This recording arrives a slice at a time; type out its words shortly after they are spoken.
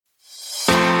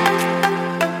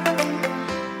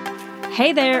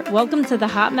Hey there, welcome to the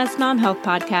Hot Mess Mom Health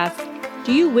Podcast.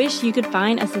 Do you wish you could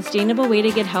find a sustainable way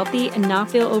to get healthy and not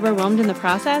feel overwhelmed in the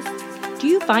process? Do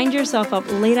you find yourself up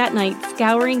late at night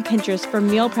scouring Pinterest for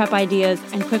meal prep ideas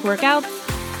and quick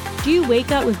workouts? Do you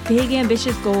wake up with big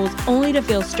ambitious goals only to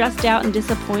feel stressed out and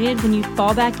disappointed when you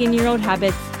fall back into your old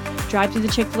habits, drive through the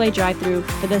Chick-fil-A drive-thru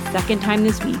for the second time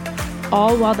this week,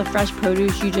 all while the fresh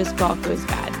produce you just bought goes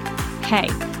bad? Hey,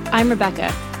 I'm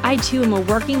Rebecca. I too am a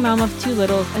working mom of two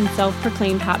littles and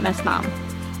self-proclaimed hot mess mom.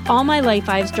 All my life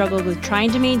I've struggled with trying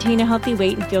to maintain a healthy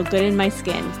weight and feel good in my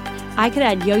skin. I could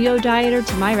add yo-yo dieter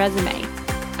to my resume.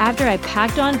 After I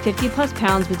packed on 50 plus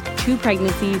pounds with 2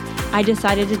 pregnancies, I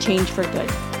decided to change for good.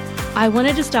 I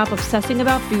wanted to stop obsessing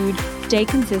about food, stay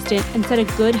consistent, and set a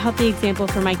good, healthy example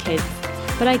for my kids.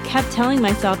 But I kept telling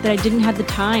myself that I didn't have the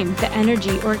time, the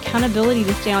energy, or accountability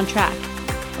to stay on track,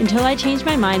 until I changed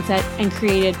my mindset and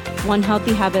created one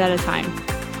healthy habit at a time.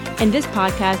 In this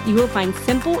podcast, you will find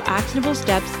simple, actionable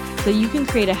steps so you can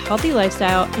create a healthy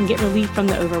lifestyle and get relief from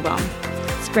the overwhelm.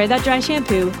 Spray that dry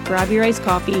shampoo, grab your iced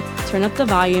coffee, turn up the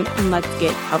volume, and let's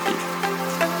get healthy.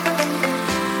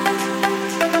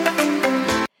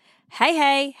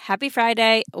 Hey, happy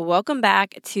Friday. Welcome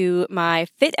back to my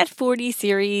Fit at 40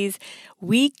 series,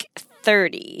 week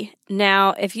 30.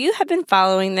 Now, if you have been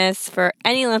following this for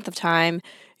any length of time,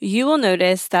 you will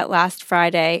notice that last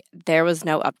Friday, there was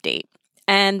no update.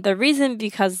 And the reason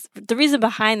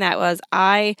behind that was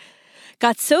I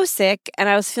got so sick and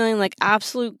I was feeling like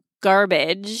absolute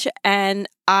garbage, and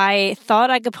I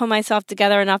thought I could pull myself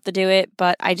together enough to do it,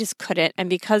 but I just couldn't. And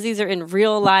because these are in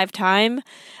real live time,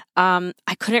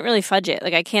 I couldn't really fudge it.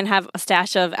 Like, I can't have a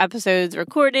stash of episodes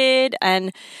recorded,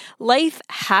 and life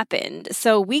happened.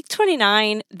 So week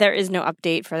 29, there is no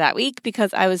update for that week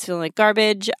because I was feeling like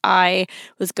garbage. I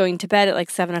was going to bed at like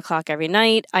 7 o'clock every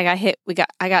night. I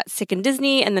got sick in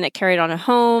Disney, and then it carried on at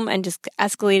home and just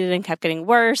escalated and kept getting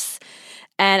worse.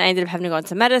 And I ended up having to go on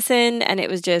some medicine, and it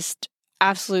was just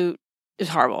it was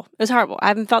horrible. It was horrible. I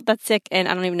haven't felt that sick in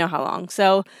I don't even know how long.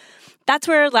 So that's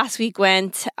where last week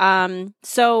went.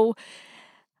 So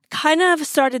kind of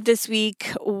started this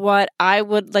week what I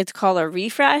would like to call a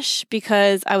refresh,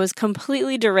 because I was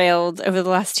completely derailed over the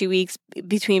last 2 weeks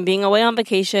between being away on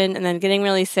vacation and then getting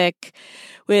really sick.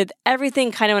 With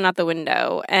everything kind of went out the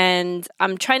window. And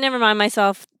I'm trying to remind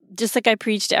myself, just like I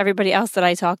preach to everybody else that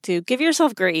I talk to, give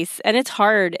yourself grace. And it's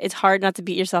hard. It's hard not to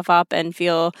beat yourself up and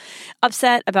feel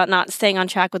upset about not staying on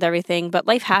track with everything. But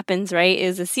life happens, right? It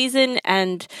is a season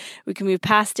and we can move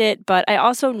past it. But I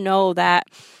also know that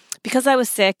because I was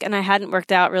sick and I hadn't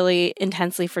worked out really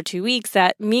intensely for 2 weeks,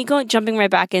 that me jumping right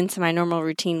back into my normal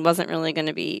routine wasn't really going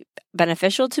to be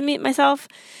beneficial to myself.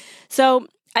 So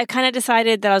I kind of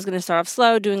decided that I was going to start off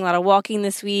slow, doing a lot of walking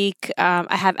this week.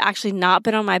 I have actually not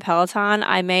been on my Peloton.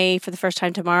 I may, for the first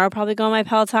time tomorrow, probably go on my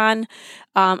Peloton.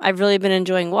 I've really been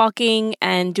enjoying walking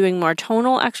and doing more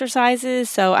tonal exercises.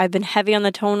 So I've been heavy on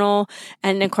the tonal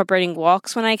and incorporating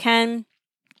walks when I can.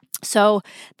 So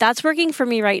that's working for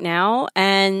me right now.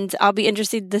 And I'll be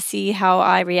interested to see how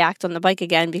I react on the bike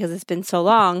again, because it's been so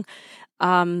long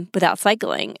without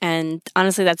cycling. And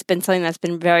honestly, that's been something that's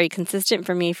been very consistent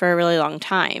for me for a really long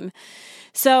time.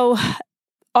 So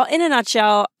in a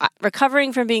nutshell,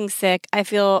 recovering from being sick, I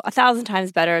feel 1,000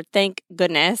 times better. Thank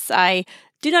goodness. I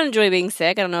do not enjoy being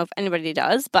sick. I don't know if anybody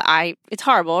does, but it's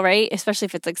horrible, right? Especially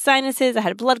if it's like sinuses. I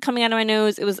had blood coming out of my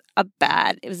nose. It was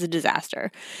a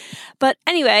disaster. But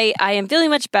anyway, I am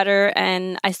feeling much better.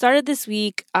 And I started this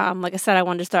week. Like I said, I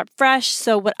wanted to start fresh.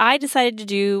 So what I decided to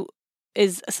do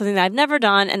is something that I've never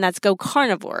done, and that's go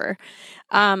carnivore.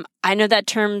 I know that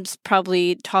term's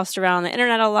probably tossed around on the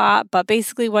internet a lot, but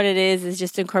basically what it is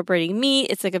just incorporating meat.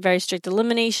 It's like a very strict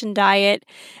elimination diet.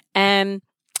 And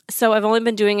so I've only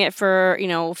been doing it for,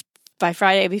 by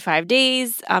Friday, it'll be 5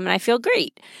 days, and I feel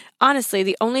great. Honestly,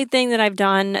 the only thing that I've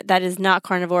done that is not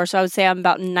carnivore, so I would say I'm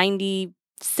about 97%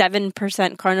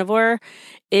 carnivore,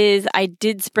 is I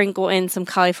did sprinkle in some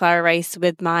cauliflower rice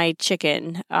with my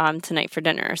chicken tonight for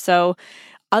dinner. So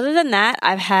other than that,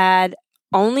 I've had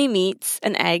only meats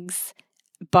and eggs,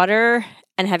 butter,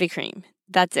 and heavy cream.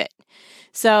 That's it.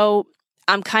 So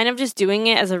I'm kind of just doing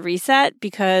it as a reset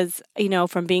because,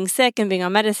 from being sick and being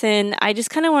on medicine, I just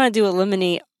kind of want to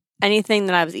eliminate anything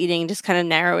that I was eating, just kind of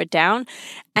narrow it down.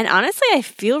 And honestly, I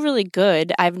feel really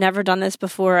good. I've never done this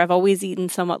before. I've always eaten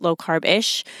somewhat low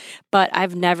carb-ish, but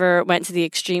I've never went to the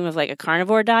extreme of like a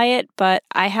carnivore diet. But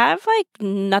I have like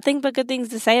nothing but good things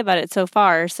to say about it so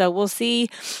far. So we'll see.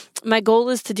 My goal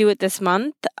is to do it this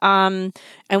month, and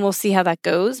we'll see how that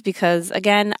goes, because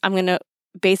again, I'm going to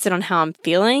base it on how I'm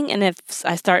feeling. And if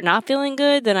I start not feeling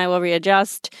good, then I will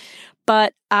readjust.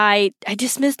 But I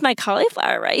just missed my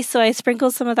cauliflower rice, so I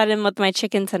sprinkled some of that in with my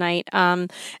chicken tonight.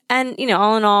 And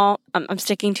all in all, I'm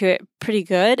sticking to it pretty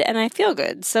good, and I feel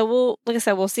good. So like I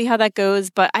said, we'll see how that goes.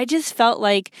 But I just felt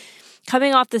like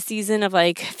coming off the season of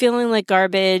like feeling like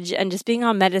garbage and just being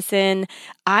on medicine,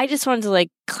 I just wanted to like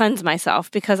cleanse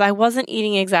myself because I wasn't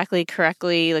eating exactly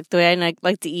correctly, like the way I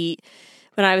like to eat.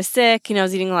 When I was sick, I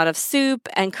was eating a lot of soup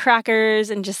and crackers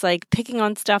and just like picking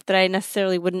on stuff that I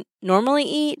necessarily wouldn't normally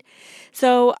eat.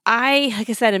 So like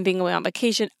I said, and being away on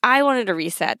vacation, I wanted to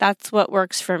reset. That's what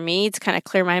works for me to kind of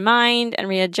clear my mind and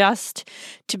readjust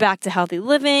to back to healthy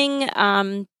living.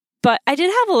 But I did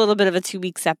have a little bit of a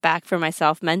 2-week setback for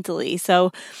myself mentally.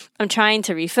 So I'm trying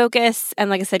to refocus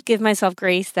and, like I said, give myself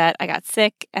grace that I got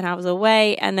sick and I was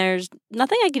away and there's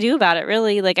nothing I could do about it,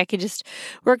 really. Like I could just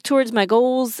work towards my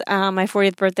goals. My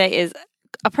 40th birthday is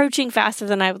approaching faster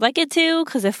than I would like it to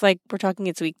because if like we're talking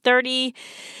it's week 30.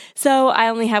 So I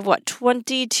only have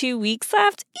 22 weeks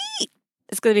left?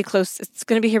 It's going to be close. It's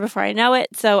going to be here before I know it.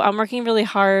 So I'm working really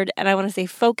hard and I want to stay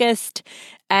focused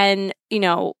and,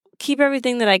 keep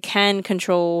everything that I can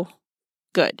control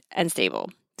good and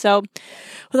stable. So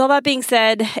with all that being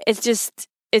said,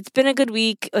 it's been a good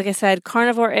week. Like I said,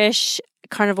 carnivore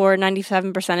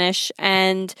 97%-ish,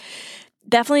 and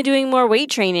definitely doing more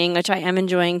weight training, which I am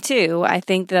enjoying too. I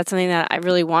think that's something that I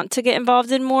really want to get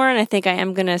involved in more. And I think I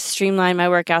am going to streamline my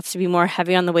workouts to be more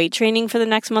heavy on the weight training for the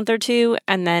next month or two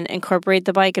and then incorporate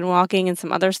the bike and walking and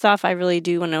some other stuff. I really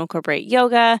do want to incorporate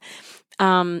yoga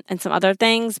and some other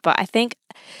things. But I think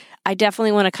I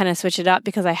definitely want to kind of switch it up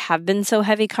because I have been so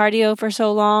heavy cardio for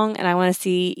so long. And I want to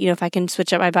see, if I can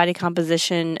switch up my body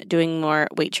composition doing more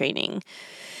weight training.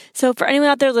 So for anyone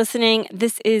out there listening,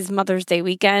 this is Mother's Day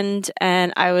weekend,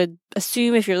 and I would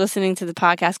assume if you're listening to the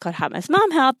podcast called Hot Mess Mom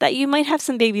Health that you might have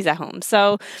some babies at home.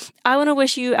 So I want to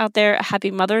wish you out there a happy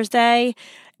Mother's Day.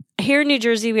 Here in New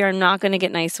Jersey, we are not going to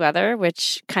get nice weather,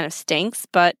 which kind of stinks,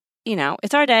 but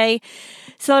it's our day.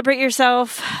 Celebrate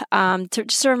yourself.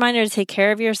 Just a reminder to take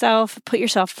care of yourself. Put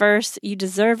yourself first. You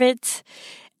deserve it,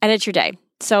 and it's your day.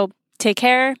 So take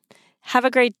care. Have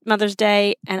a great Mother's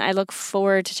Day, and I look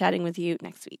forward to chatting with you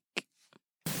next week.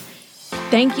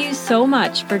 Thank you so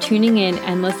much for tuning in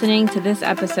and listening to this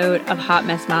episode of Hot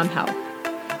Mess Mom Health.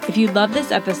 If you love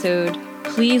this episode,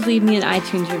 please leave me an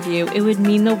iTunes review. It would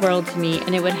mean the world to me,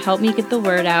 and it would help me get the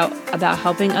word out about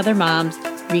helping other moms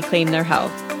reclaim their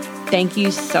health. Thank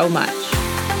you so much.